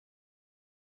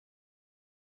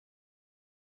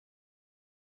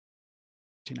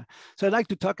Martina. So I'd like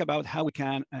to talk about how we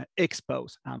can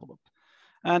expose envelope.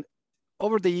 And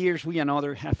over the years, we and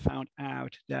others have found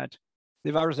out that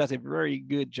the virus does a very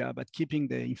good job at keeping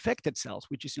the infected cells,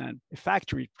 which is a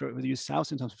factory produce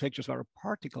thousands of infectious viral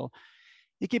particles.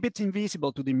 It keeps it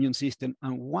invisible to the immune system.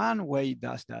 And one way it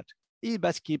does that is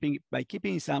by keeping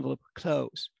its envelope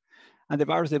closed. And the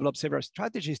virus develops several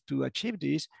strategies to achieve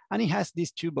this. And it has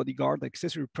these two bodyguard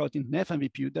accessory proteins, NEF and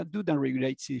VPU, that do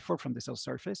downregulate CD4 from the cell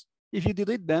surface. If you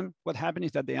delete them, what happens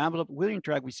is that the envelope will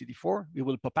interact with CD4, it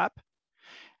will pop up,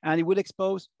 and it will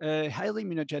expose highly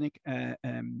immunogenic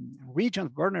regions,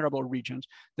 vulnerable regions,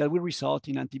 that will result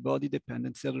in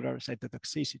antibody-dependent cellular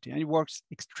cytotoxicity. And it works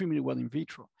extremely well in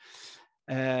vitro.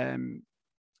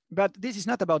 But this is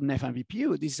not about NEF and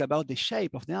VPU. This is about the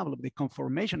shape of the envelope, the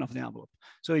conformation of the envelope.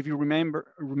 So if you remember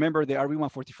the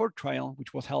RB144 trial,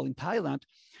 which was held in Thailand,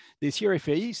 the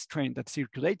CRFAE strain that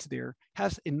circulates there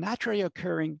has a naturally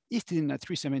occurring histidine at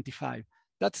 375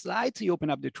 that slightly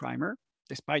opens up the trimer,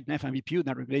 despite NEF and VPU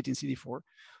not regulating CD4.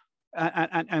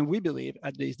 And we believe,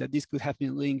 at least, that this could have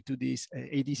been linked to this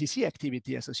ADCC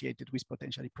activity associated with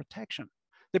potentially protection.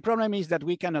 The problem is that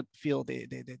we cannot put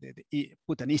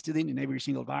an histidine in every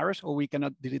single virus, or we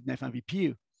cannot delete NEF and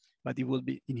VPU, but it will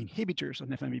be in inhibitors of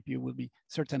NEF and VPU will be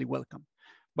certainly welcome.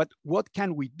 But what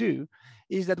can we do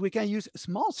is that we can use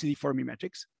small CD4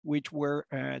 mimetics, which were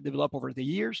developed over the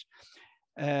years,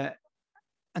 and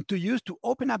to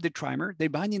open up the trimer. They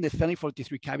bind in the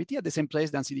phenyl-43 cavity at the same place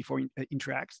than CD4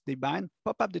 interacts. They bind,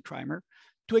 pop up the trimer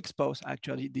to expose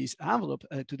actually this envelope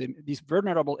to these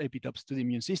vulnerable epitopes to the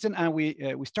immune system. And we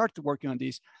started working on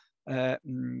this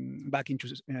back in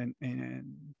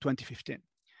 2015.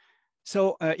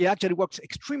 So it actually works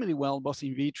extremely well, both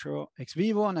in vitro, ex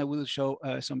vivo, and I will show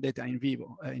some data in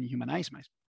vivo in humanized mice.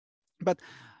 But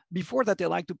before that, I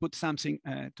like to put something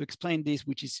to explain this,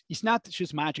 which is it's not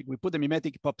just magic. We put the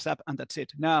mimetic, it pops up, and that's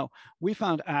it. Now, we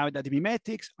found out that the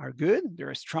mimetics are good,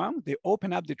 they're strong, they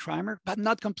open up the trimer, but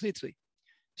not completely.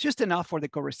 It's just enough for the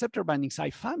co-receptor binding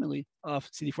site family of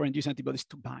CD4-induced antibodies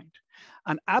to bind.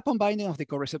 And upon binding of the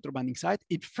co-receptor binding site,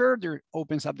 it further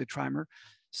opens up the trimer.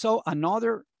 So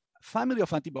another family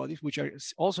of antibodies, which are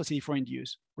also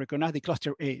CD4-induced, recognize the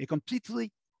cluster A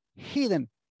completely hidden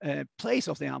place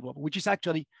of the envelope, which is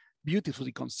actually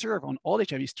beautifully conserved on all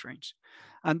HIV strains.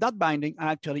 And that binding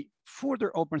actually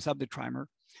further opens up the trimer.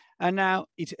 And now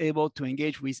it's able to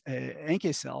engage with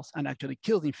NK cells and actually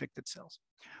kill the infected cells.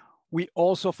 We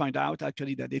also find out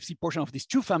actually that the Fc portion of these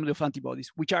two families of antibodies,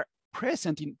 which are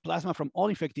present in plasma from all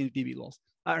infected individuals,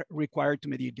 are required to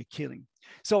mediate the killing.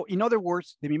 So in other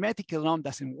words, the mimetic alone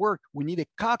doesn't work. We need a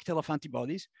cocktail of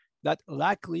antibodies that,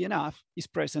 luckily enough, is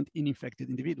present in infected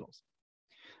individuals.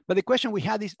 But the question we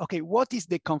had is, okay, what is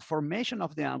the conformation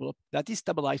of the envelope that is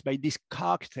stabilized by this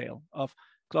cocktail of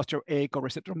cluster A,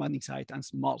 co-receptor binding site, and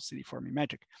small CD4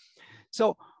 mimetic?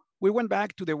 So we went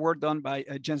back to the work done by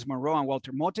James Monroe and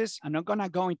Walter Motes. I'm not gonna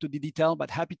go into the detail, but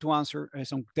happy to answer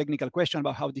some technical question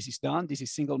about how this is done. This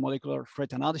is single molecular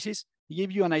threat analysis. To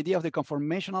give you an idea of the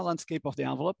conformational landscape of the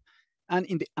envelope. And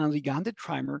in the unliganded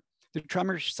trimer, the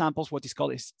trimer samples what is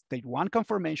called a state 1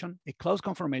 conformation, a closed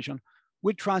conformation,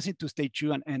 we transit to stage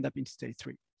 2 and end up in stage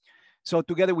 3. So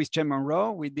together with Chen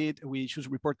Monroe, we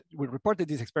reported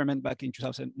this experiment back in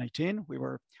 2019. We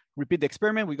repeat the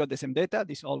experiment, we got the same data.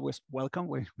 This is always welcome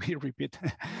when we repeat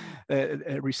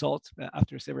results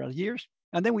after several years.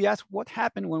 And then we asked what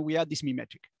happened when we add this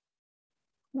mimetic.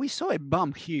 We saw a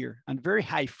bump here and very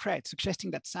high threat,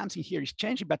 suggesting that something here is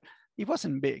changing, but it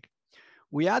wasn't big.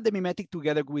 We add the mimetic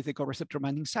together with the co-receptor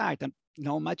binding site and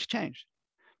not much change.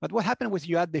 But what happened was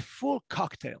you add the full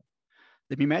cocktail,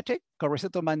 the mimetic,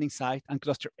 co-receptor binding site, and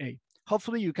cluster A.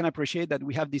 Hopefully you can appreciate that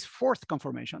we have this fourth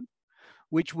conformation,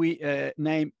 which we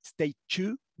name state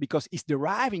 2 because it's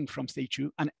deriving from stage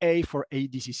 2, and A for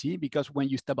ADCC, because when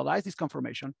you stabilize this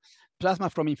conformation, plasma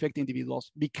from infected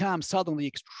individuals becomes suddenly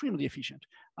extremely efficient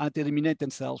at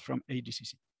eliminating cells from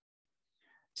ADCC.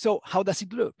 So how does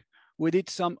it look? We did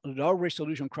some low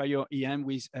resolution cryo-EM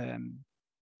with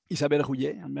Isabelle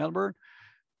Rouillet in Melbourne.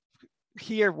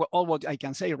 Here, all what I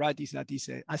can say, right, is that it's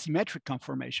an asymmetric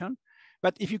conformation.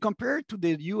 But if you compare it to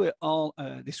the UL,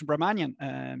 the Subramanian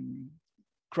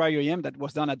cryo-EM that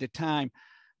was done at the time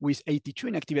with 82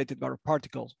 inactivated viral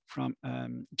particles from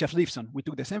Jeff Lifson, we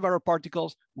took the same viral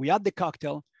particles, we add the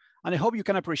cocktail, and I hope you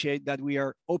can appreciate that we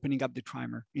are opening up the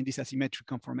trimer in this asymmetric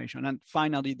conformation. And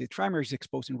finally, the trimer is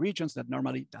exposed in regions that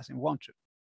normally doesn't want to.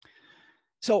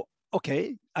 So,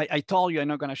 okay, I told you I'm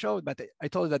not going to show it, but I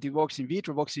told you that it works in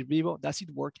vitro, works in vivo. Does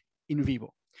it work in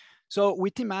vivo? So we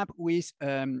team up with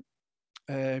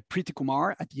Preeti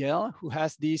Kumar at Yale, who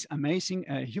has these amazing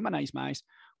humanized mice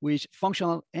with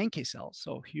functional NK cells,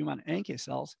 so human NK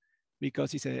cells,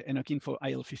 because it's an enokin for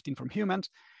IL-15 from humans.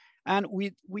 And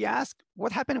we ask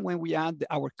what happened when we add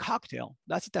our cocktail.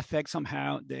 Does it affect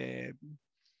somehow the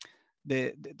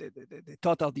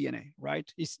total DNA,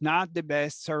 right? It's not the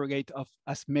best surrogate of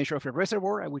as measure of a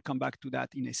reservoir. I will come back to that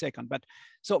in a second. But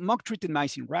so mock-treated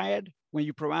mice in red, when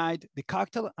you provide the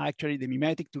cocktail, actually the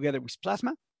mimetic together with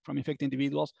plasma from infected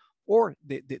individuals, or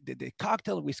the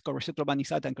cocktail with co-receptor binding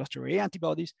site and cluster A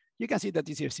antibodies, you can see that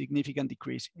this is a significant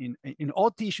decrease in all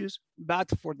tissues,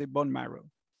 but for the bone marrow.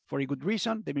 For a good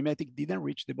reason, the mimetic didn't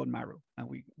reach the bone marrow, and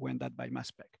we went that by mass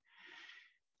spec.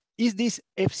 Is this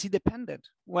FC dependent?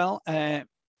 Well,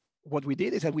 what we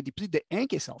did is that we deplete the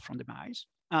NK cell from the mice,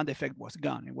 and the effect was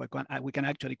gone. And we can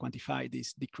actually quantify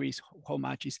this decrease, how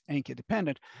much is NK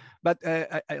dependent. But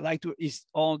I like to, is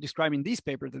all described in this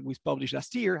paper that was published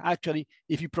last year. Actually,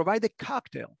 if you provide a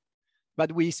cocktail,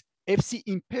 but with FC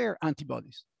impaired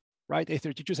antibodies, right,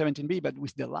 A3217B, but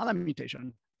with the LALA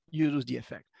mutation, you lose the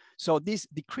effect. So this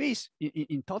decrease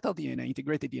in total DNA,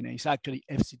 integrated DNA, is actually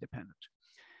FC dependent.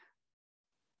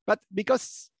 But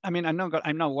because, I mean, I'm not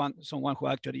someone who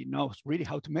actually knows really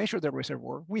how to measure the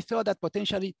reservoir, we thought that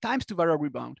potentially times to viral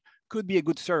rebound could be a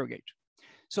good surrogate.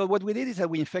 So what we did is that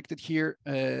we infected here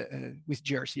with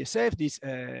GRCSF, this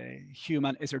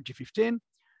human SRG15.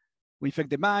 We infect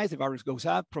the mice, the virus goes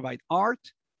up, provide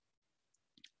ART.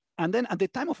 And then at the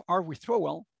time of ART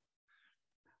withdrawal,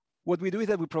 what we do is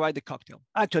that we provide the cocktail.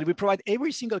 Actually, we provide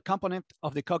every single component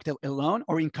of the cocktail alone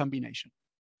or in combination.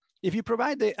 If you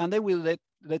provide the, and then we'll let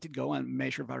it go and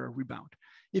measure viral rebound.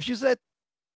 If you let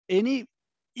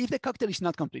if the cocktail is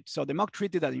not complete, so the mock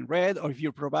treated that in red, or if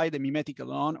you provide the mimetic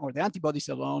alone or the antibodies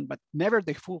alone, but never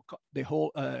the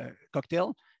whole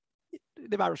cocktail,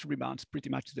 the virus rebounds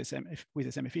pretty much with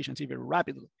the same efficiency very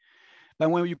rapidly. But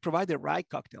when you provide the right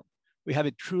cocktail, we have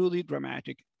a truly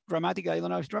dramatic, I don't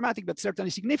know if it's dramatic, but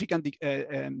certainly significant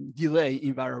delay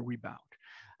in viral rebound.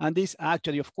 And this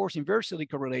actually, of course, inversely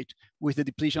correlate with the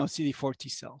depletion of CD4 T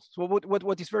cells. So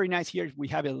what is very nice here is we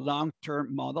have a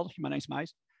long-term model, humanized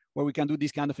mice, where we can do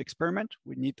this kind of experiment.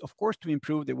 We need, of course, to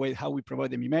improve the way how we provide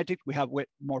the mimetic. We have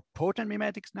more potent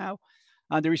mimetics now.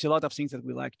 And there is a lot of things that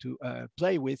we like to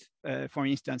play with. For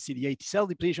instance, CD8 T cell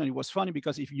depletion. It was funny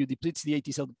because if you deplete CD8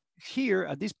 T cell here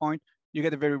at this point, you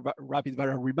get a very rapid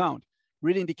viral rebound,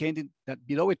 really indicating that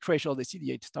below a threshold, the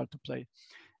CD8 start to play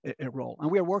a role.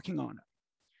 And we are working on it.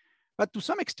 But to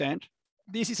some extent,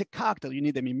 this is a cocktail. You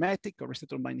need a mimetic or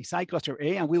receptor binding site cluster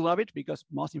A, and we love it because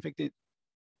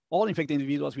all infected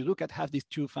individuals we look at have these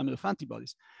two family of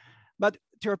antibodies. But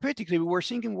therapeutically, we were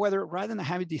thinking whether rather than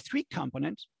having these three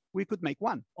components, we could make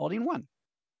one, all in one.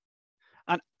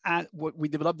 And we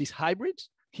developed these hybrids.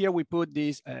 Here we put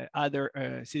these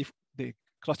the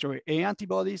cluster A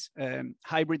antibodies,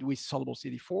 hybrid with soluble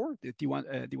CD4, the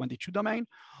D1D2 domain,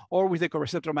 or with the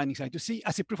co-receptor binding site to see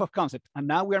as a proof of concept. And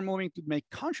now we are moving to make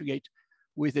conjugate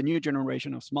with the new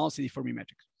generation of small CD4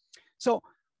 mimetics. So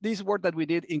this is work that we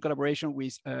did in collaboration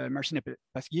with Marcine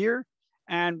Pasquier,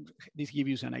 and this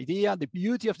gives you an idea. The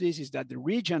beauty of this is that the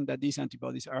region that these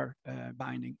antibodies are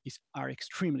binding are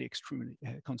extremely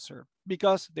conserved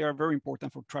because they are very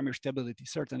important for trimer stability.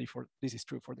 Certainly this is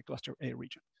true for the cluster A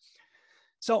region.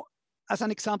 So as an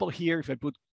example here, if I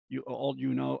put all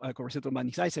a co-receptor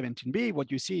binding site 17B, what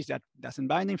you see is that it doesn't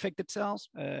bind infected cells.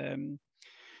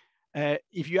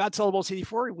 If you add soluble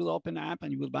CD4, it will open up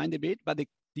and it will bind a bit, but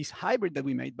this hybrid that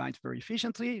we made binds very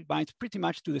efficiently. It binds pretty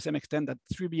much to the same extent that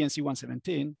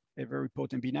 3BNC117, a very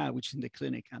potent BNAB, which is in the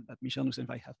clinic and that Michel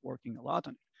Nusenfeld has working a lot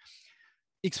on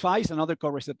it. X5 is another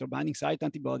co-receptor binding site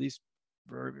antibodies,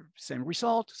 very same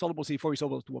result. Soluble CD4 is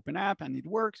able to open up and it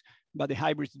works, but the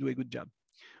hybrids do a good job.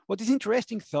 What is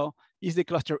interesting though, is the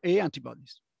cluster A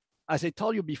antibodies. As I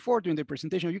told you before during the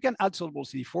presentation, you can add soluble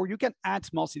CD4, you can add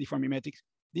small CD4 mimetics.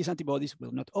 These antibodies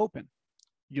will not open.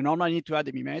 You normally need to add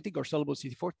a mimetic or soluble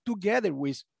CD4 together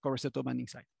with co-receptor binding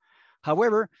site.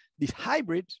 However, these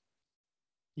hybrids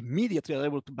immediately are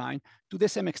able to bind to the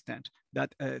same extent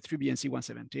that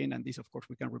 3BNC117, and this, of course,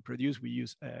 we can reproduce. We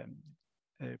use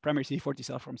primary CD4 T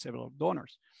cell from several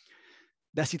donors.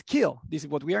 Does it kill? This is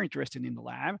what we are interested in the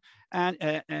lab. And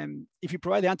if you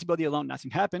provide the antibody alone, nothing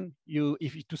happens.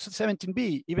 If you to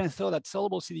 17B, even though that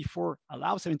soluble CD4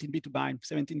 allows 17B to bind,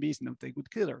 17B is not a good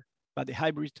killer, but the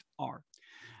hybrids are.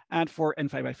 And for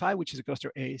N5x5, which is a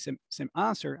cluster A, same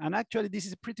answer. And actually, this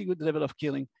is a pretty good level of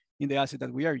killing in the assay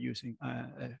that we are using,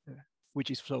 which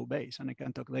is flow-based, and I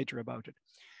can talk later about it.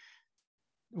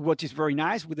 What is very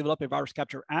nice, we developed a virus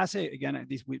capture assay. Again,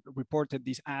 we reported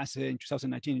this assay in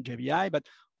 2019 in JVI, but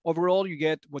overall,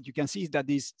 what you can see is that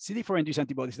these CD4-induced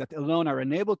antibodies that alone are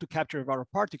unable to capture a viral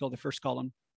particle, the first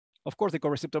column, Of course, the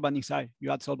co-receptor binding site,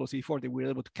 you add soluble CD4, they were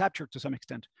able to capture to some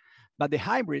extent. But the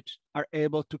hybrids are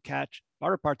able to catch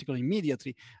viral particle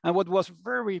immediately. And what was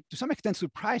very, to some extent,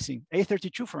 surprising,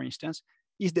 A32, for instance,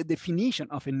 is the definition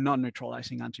of a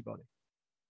non-neutralizing antibody.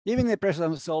 Even in the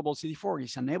presence of soluble CD4,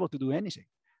 it's unable to do anything.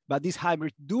 But these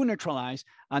hybrids do neutralize,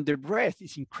 and their breadth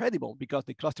is incredible because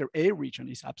the cluster A region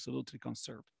is absolutely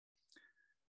conserved.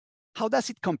 How does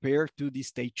it compare to the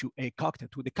stage 2A cocktail,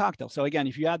 to the cocktail? So again,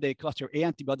 if you add the cluster A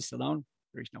antibodies alone,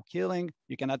 there is no killing.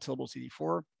 You can add soluble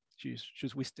CD4,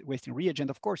 choose wasting reagent,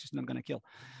 of course, it's not gonna kill.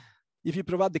 If you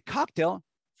provide the cocktail,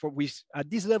 for which at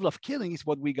this level of killing is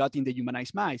what we got in the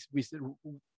humanized mice with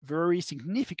very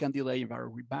significant delay in viral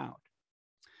rebound.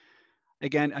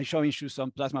 Again, I'm showing you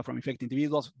some plasma from infected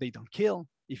individuals. They don't kill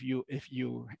if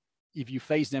you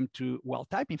face them to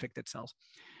wild-type infected cells.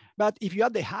 But if you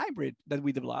add the hybrid that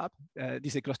we developed, this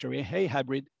is a cluster A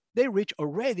hybrid, they reach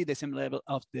already the same level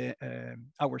of the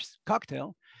our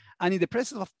cocktail. And in the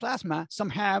presence of plasma,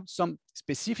 some have some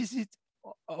specificity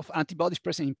of antibodies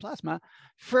present in plasma,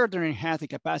 further enhance the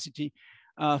capacity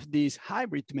of this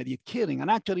hybrid to mediate killing.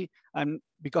 And actually,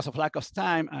 because of lack of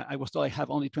time, I was told I have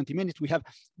only 20 minutes. We have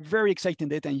very exciting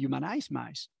data in humanized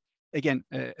mice, again,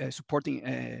 supporting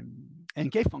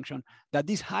NK function, that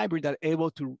these hybrids are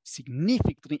able to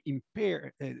significantly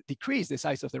decrease the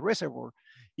size of the reservoir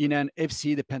in an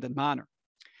FC-dependent manner.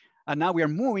 And now we are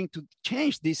moving to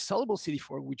change this soluble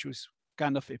CD4, which was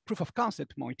kind of a proof of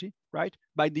concept moiety, right,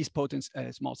 by this potent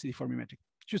small CD4 mimetic.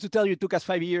 Just to tell you, it took us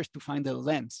 5 years to find the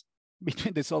lens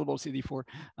between the soluble CD4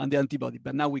 and the antibody,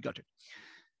 but now we got it.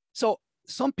 So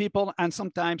some people, and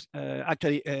sometimes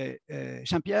actually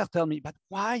Jean-Pierre tell me, but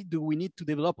why do we need to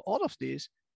develop all of this?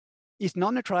 Is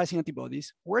non-neutralizing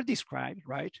antibodies were described,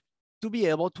 right, to be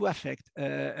able to affect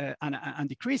and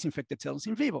decrease infected cells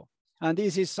in vivo. And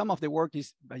this is some of the work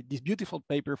is by this beautiful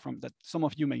paper from that some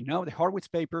of you may know, the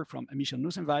Horwitz paper from Michel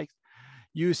Nusenweig,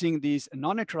 using these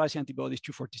non-neutralizing antibodies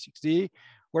 246D,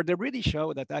 where they really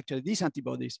show that actually these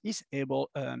antibodies is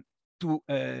able to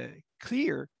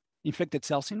clear infected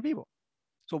cells in vivo.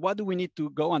 So what do we need to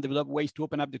go and develop ways to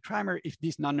open up the trimer if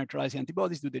these non-neutralizing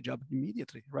antibodies do the job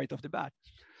immediately, right off the bat?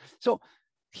 So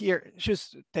here,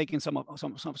 just taking some of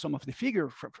the figure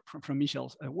from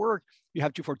Michel's work, you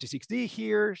have 246D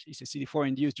here. It's a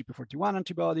CD4-induced GP41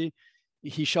 antibody.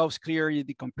 He shows clearly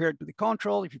compared to the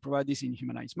control, if you provide this in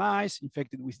humanized mice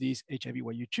infected with this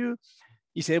HIV-YU2,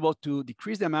 is able to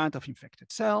decrease the amount of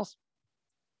infected cells.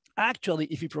 Actually,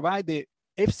 if you provide the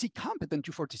FC-competent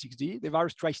 246D, the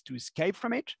virus tries to escape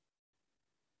from it,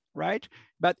 right?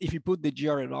 But if you put the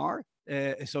GRLR,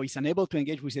 so it's unable to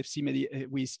engage with FC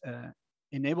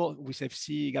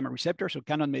gamma receptor, so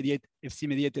cannot mediate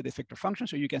FC-mediated effector function,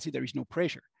 so you can see there is no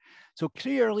pressure. So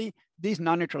clearly, these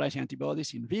non-neutralizing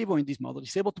antibodies in vivo in this model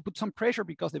is able to put some pressure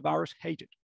because the virus hates it.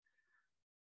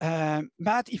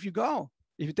 But if you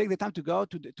take the time to go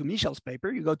to Michel's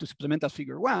paper, you go to supplemental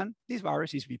figure 1, this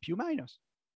virus is VPU minus.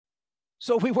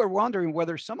 So we were wondering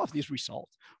whether some of these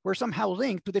results were somehow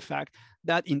linked to the fact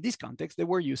that in this context, they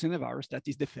were using a virus that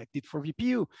is defected for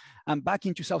VPU. And back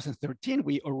in 2013,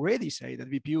 we already say that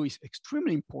VPU is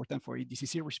extremely important for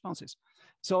ADCC responses.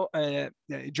 So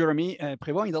Jeremy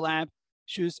Prévost in the lab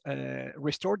should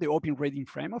restore the open reading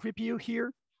frame of VPU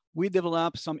here. We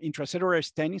developed some intracellular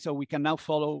staining, so we can now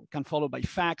follow by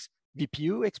fax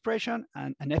VPU expression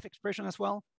and an F expression as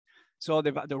well. So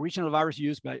the original virus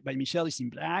used by Michel is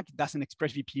in black, doesn't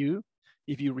express VPU.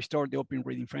 If you restore the open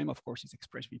reading frame, of course, it's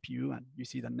expressed VPU, and you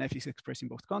see that NEF is expressed in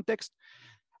both contexts.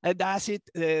 How does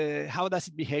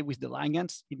it behave with the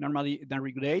ligands? It normally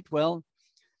downregulate. Well,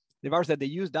 the virus that they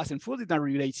use doesn't fully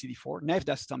downregulate CD4. NEF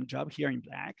does some job here in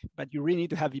black, but you really need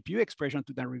to have VPU expression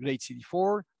to downregulate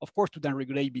CD4, of course, to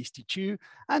downregulate BST2,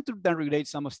 and to downregulate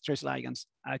some of stress ligands,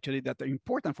 actually, that are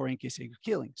important for NK cell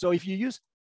killing. So if you use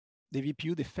the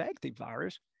VPU defective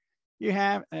virus, you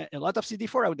have a lot of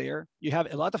CD4 out there, you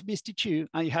have a lot of BST2,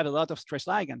 and you have a lot of stress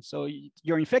ligands. So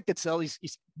your infected cell is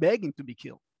begging to be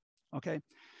killed, okay?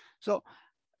 So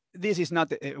this is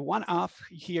not a one-off.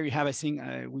 Here you have a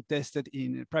thing we tested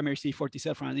in primary CD40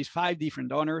 cell from at least 5 different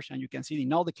donors, and you can see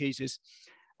in all the cases,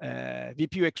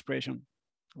 VPU expression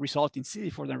result in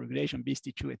CD4 downregulation,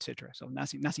 BST2, etc. So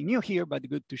nothing new here, but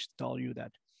good to tell you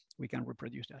that we can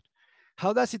reproduce that.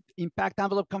 How does it impact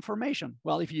envelope conformation?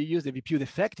 Well, if you use the VPU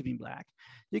defective in black,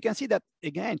 you can see that,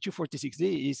 again,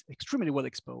 246D is extremely well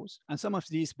exposed, and some of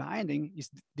this binding is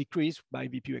decreased by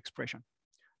VPU expression.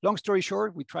 Long story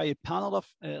short, we try a panel of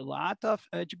a lot of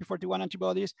GP41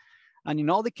 antibodies, and in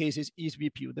all the cases is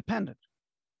VPU dependent.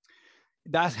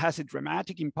 That has a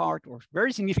dramatic impact or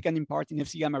very significant impact in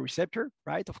FC gamma receptor,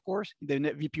 right? Of course, the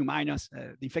VPU minus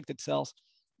the infected cells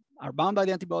are bound by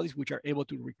the antibodies, which are able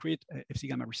to recruit Fc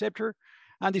gamma receptor.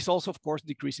 And this also, of course,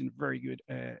 decreasing very good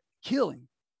killing,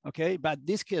 okay? But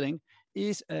this killing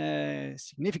is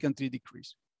significantly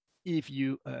decreased if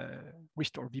you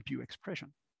restore VPU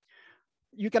expression.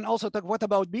 You can also talk, what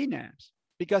about BNAbs?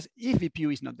 Because if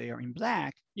VPU is not there in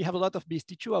black, you have a lot of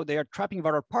BST2 out there trapping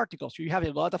viral particles. So you have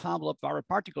a lot of envelope viral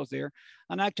particles there.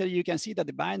 And actually you can see that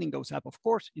the binding goes up, of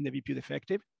course, in the VPU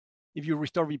defective. If you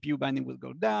restore VPU, binding will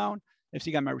go down,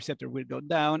 Fc gamma receptor will go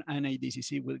down, and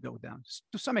ADCC will go down.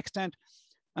 To some extent,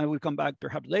 I will come back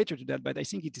perhaps later to that, but I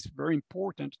think it is very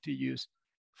important to use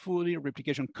fully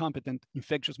replication competent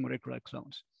infectious molecular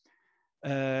clones.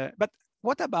 But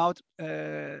what about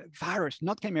virus,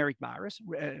 not chimeric virus?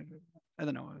 I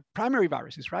don't know, primary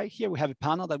viruses, right? Here we have a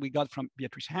panel that we got from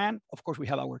Beatrice Han. Of course, we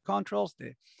have our controls,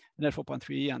 the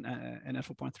NL4.3 and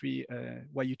NL4.3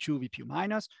 YU2 VPU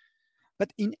minus.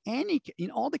 But in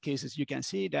all the cases, you can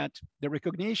see that the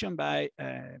recognition by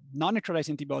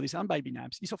non-neutralizing antibodies and by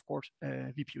BNAbs is, of course,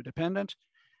 VPU dependent,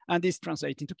 and this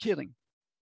translates into killing.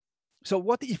 So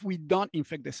what if we don't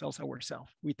infect the cells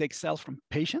ourselves? We take cells from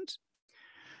patients,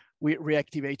 we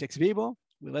reactivate ex vivo,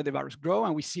 we let the virus grow,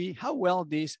 and we see how well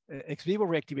these ex vivo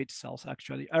reactivated cells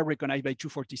actually are recognized by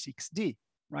 246D,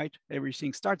 right?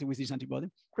 Everything started with this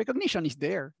antibody. Recognition is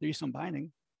there. There is some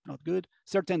binding, not good.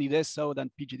 Certainly less so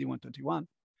than PGD121,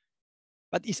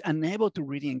 but it's unable to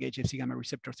really engage Fc gamma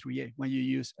receptor 3A when you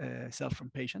use cells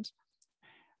from patients,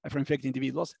 from infected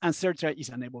individuals, and certainly is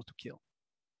unable to kill.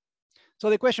 So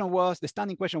the question was, the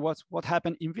standing question was, what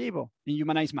happened in vivo in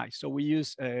humanized mice? So we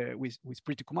use, with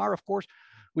Preeti Kumar, of course,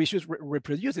 we should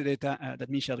reproduce the data that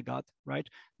Michelle got, right?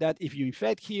 That if you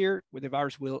infect here, with the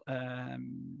virus will,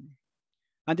 and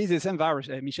this is the same virus,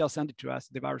 Michelle sent it to us,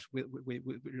 the virus will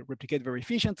replicate very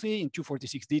efficiently in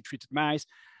 246D treated mice.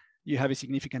 You have a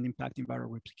significant impact in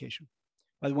viral replication.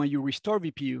 But when you restore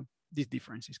VPU, this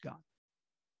difference is gone.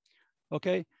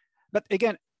 Okay, but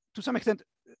again, to some extent,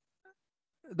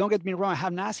 don't get me wrong,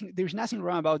 there's nothing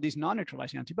wrong about these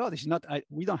non-neutralizing antibodies.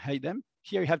 We don't hate them.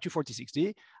 Here you have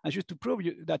 246D. And just to prove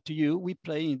that to you, we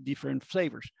play in different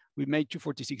flavors. We made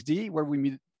 246D where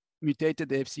we mutated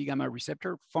the Fc gamma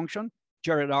receptor function,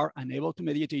 GRR unable to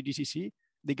mediate ADCC,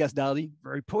 the GasDALI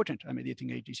very potent at mediating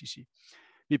ADCC.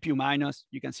 VPU minus,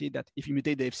 you can see that if you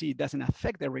mutate the Fc, it doesn't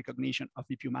affect the recognition of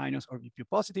VPU minus or VPU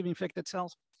positive infected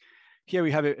cells. Here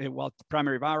we have a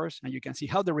primary virus, and you can see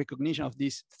how the recognition of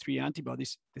these three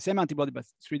antibodies, the same antibody, but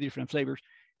three different flavors,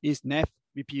 is NEF,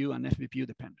 VPU, and NEF-VPU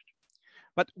dependent.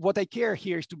 But what I care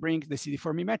here is to bring the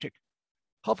CD4 mimetic.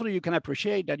 Hopefully you can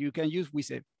appreciate that you can use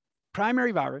with a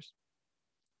primary virus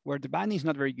where the binding is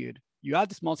not very good. You add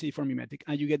the small CD4 mimetic,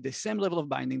 and you get the same level of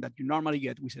binding that you normally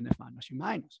get with an F minus U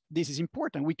minus. This is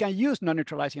important. We can use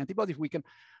non-neutralizing antibodies. We can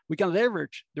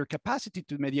leverage their capacity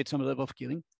to mediate some level of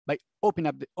killing by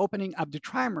opening up the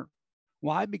trimer.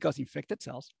 Why? Because infected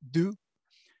cells do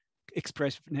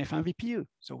express NF and VPU.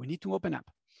 So we need to open up.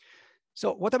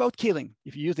 So what about killing?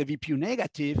 If you use the VPU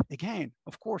negative, again,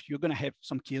 of course, you're going to have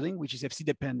some killing, which is FC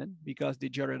dependent because the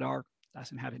GRR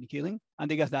doesn't have any killing, and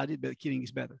the GasDALI, the killing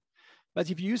is better. But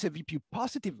if you use a VPU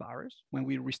positive virus, when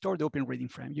we restore the open reading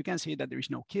frame, you can see that there is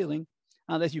no killing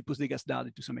unless you push the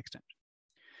GasDALI to some extent.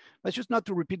 But just not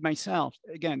to repeat myself,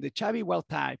 again, the Chavi wild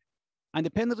type,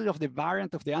 independently of the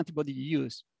variant of the antibody you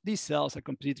use, these cells are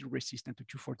completely resistant to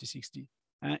 246D,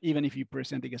 even if you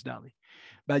present the GasDALI.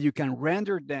 But you can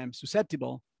render them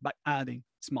susceptible by adding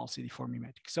small CD4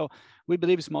 mimetic. So we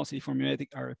believe small CD4 mimetic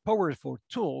are a powerful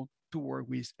tool to work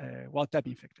with wild-type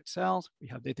infected cells. We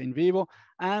have data in vivo,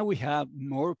 and we have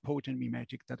more potent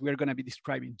mimetic that we're going to be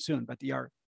describing soon, but they are,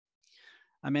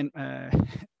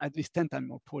 at least 10 times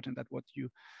more potent than what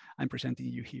I'm presenting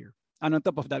you here. And on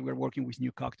top of that, we're working with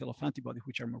new cocktail of antibodies,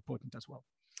 which are more potent as well.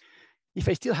 If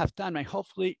I still have time, and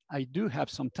hopefully I do have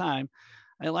some time,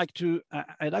 I'd like to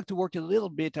work a little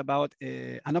bit about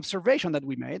an observation that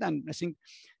we made, and I think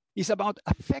is about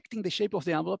affecting the shape of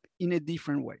the envelope in a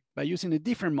different way by using a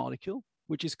different molecule,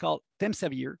 which is called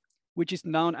temsavir, which is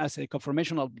known as a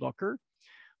conformational blocker,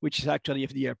 which is actually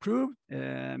FDA approved.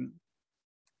 And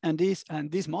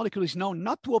this molecule is known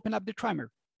not to open up the trimer.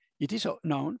 It is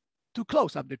known to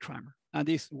close up the trimer. And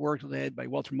this work led by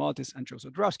Walter Maltes and Joe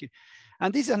Zodrowski.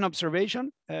 And this is an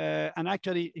observation, and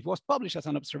actually it was published as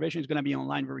an observation. It's gonna be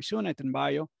online very soon at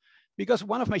InBio, because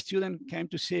one of my students came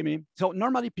to see me. So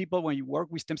normally people, when you work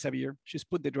with temsavir, just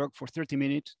put the drug for 30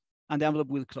 minutes and the envelope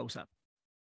will close up.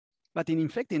 But in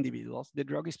infected individuals, the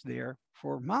drug is there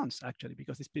for months actually,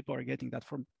 because these people are getting that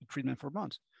from treatment for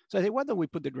months. So I said, why don't we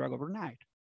put the drug overnight?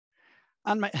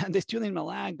 And the student in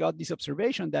Milan got this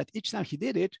observation that each time he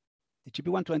did it, the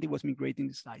GP120 was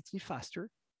migrating slightly faster.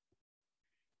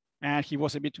 And he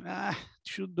was a bit,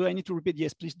 do I need to repeat?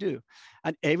 Yes, please do.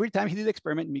 And every time he did the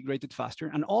experiment, it migrated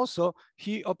faster. And also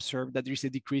he observed that there is a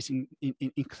decrease in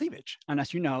cleavage. And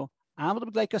as you know,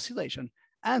 envelope glycosylation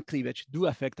and cleavage do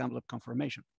affect envelope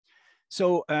conformation.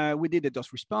 So we did a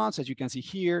dose response. As you can see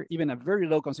here, even a very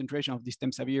low concentration of this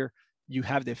temsavir, you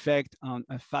have the effect on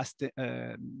a fast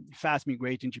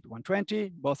migrating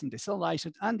GP120, both in the cell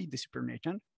lysate and in the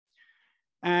supernatant.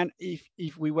 And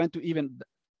if we went to even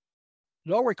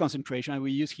lower concentration, and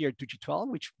we use here 2G12,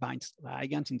 which binds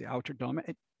ligands in the outer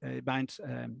domain, binds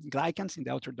glycans in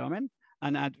the outer domain,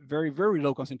 and at very, very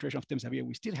low concentration of temsavir,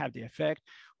 we still have the effect.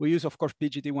 We use, of course,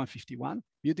 PGT151,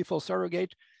 beautiful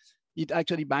surrogate. It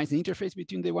actually binds the interface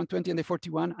between the 120 and the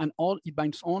 41, and all it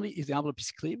binds only if the envelope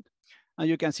is cleaved. And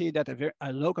you can see that at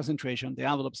a low concentration, the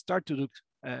envelopes start to look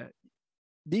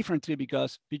differently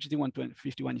because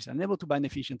PGT151 is unable to bind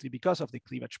efficiently because of the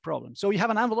cleavage problem. So you have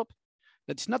an envelope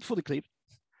that is not fully cleaved,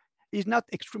 is not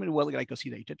extremely well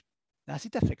glycosylated. Does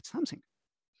it affect something?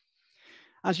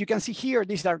 As you can see here,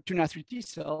 these are TUNA3 T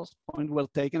cells, point well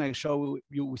taken. I'll show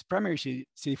you with primary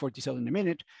CD4 T cell in a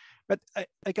minute, but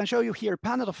I can show you here a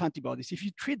panel of antibodies. If you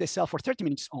treat the cell for 30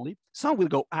 minutes only, some will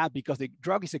go up because the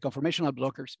drug is a conformational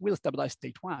blockers, will stabilize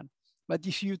state 1. But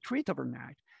if you treat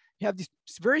overnight, you have this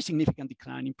very significant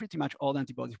decline in pretty much all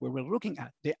antibodies where we're looking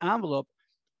at the envelope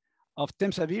of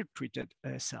temsavir treated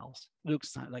cells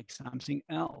looks like something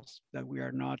else that we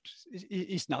are not,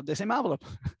 it's not the same envelope.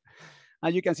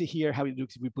 And you can see here how it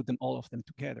looks if we put them all of them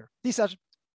together. These are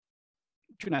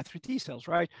TUNA3 T cells,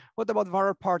 right? What about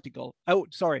viral particle? Oh,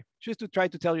 sorry, just to try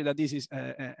to tell you that this is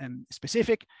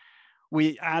specific.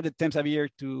 We added temsavir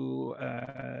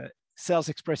to cells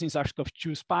expressing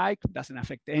SARS-CoV-2 spike, doesn't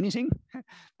affect anything.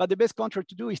 But the best control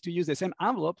to do is to use the same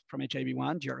envelope from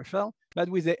HIV-1, GRFL, but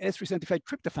with the S375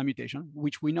 tryptophan mutation,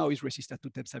 which we know is resistant to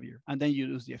temsavir, and then you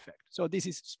lose the effect. So this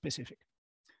is specific.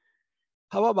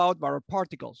 How about viral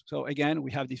particles? So again,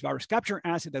 we have this virus capture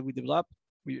assay that we developed.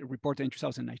 We reported in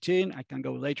 2019. I can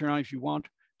go later on if you want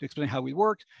to explain how it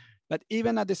works. But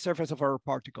even at the surface of viral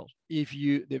particles, if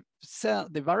the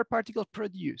viral particle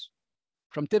produced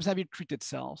from temsavir treated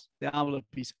cells, the envelope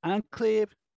is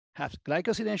uncleaved, has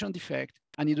glycosylation defect,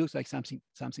 and it looks like something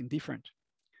different.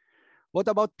 What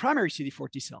about primary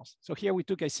CD4 T cells? So here we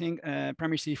took, I think,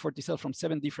 primary CD4 T cells from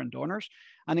 7 different donors.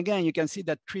 And again, you can see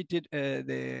that treated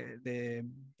the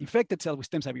infected cell with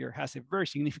temsavir has a very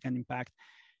significant impact,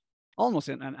 almost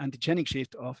an antigenic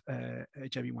shift of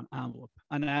HIV-1 envelope.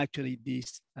 And actually,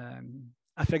 this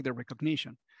affect the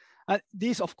recognition.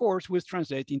 This, of course, will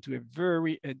translate into a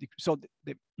very, so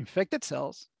the infected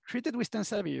cells treated with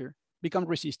temsavir become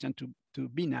resistant to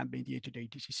BNAB-mediated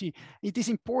ADCC. It is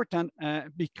important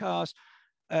because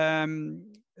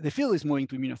the field is moving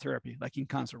to immunotherapy, like in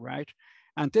cancer, right?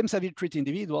 And temsavir treated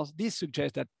individuals, this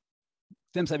suggests that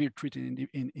temsavir treated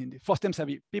in the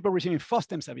fostemsavir, people receiving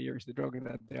fostemsavir is the drug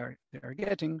that they are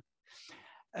getting.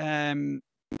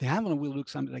 The envelope will look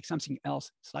like something else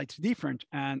slightly different.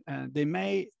 And the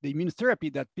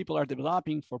immunotherapy that people are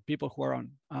developing for people who are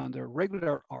on the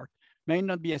regular ART may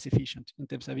not be as efficient in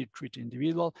terms of treated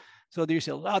individual. So there's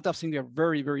a lot of things. They're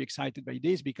very, very excited by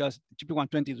this because the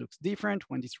GP120 looks different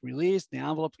when it's released. The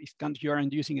envelope is you are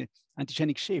inducing an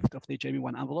antigenic shift of the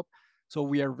HIV-1 envelope. So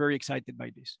we are very excited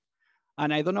by this.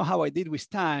 And I don't know how I did with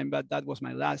time, but that was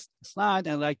my last slide.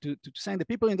 I'd like to thank the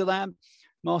people in the lab,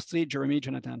 mostly Jeremy,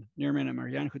 Jonathan, Nirman, and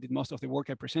Marianne, who did most of the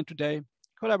work I present today,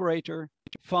 collaborator,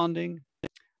 funding,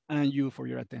 and you for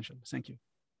your attention. Thank you.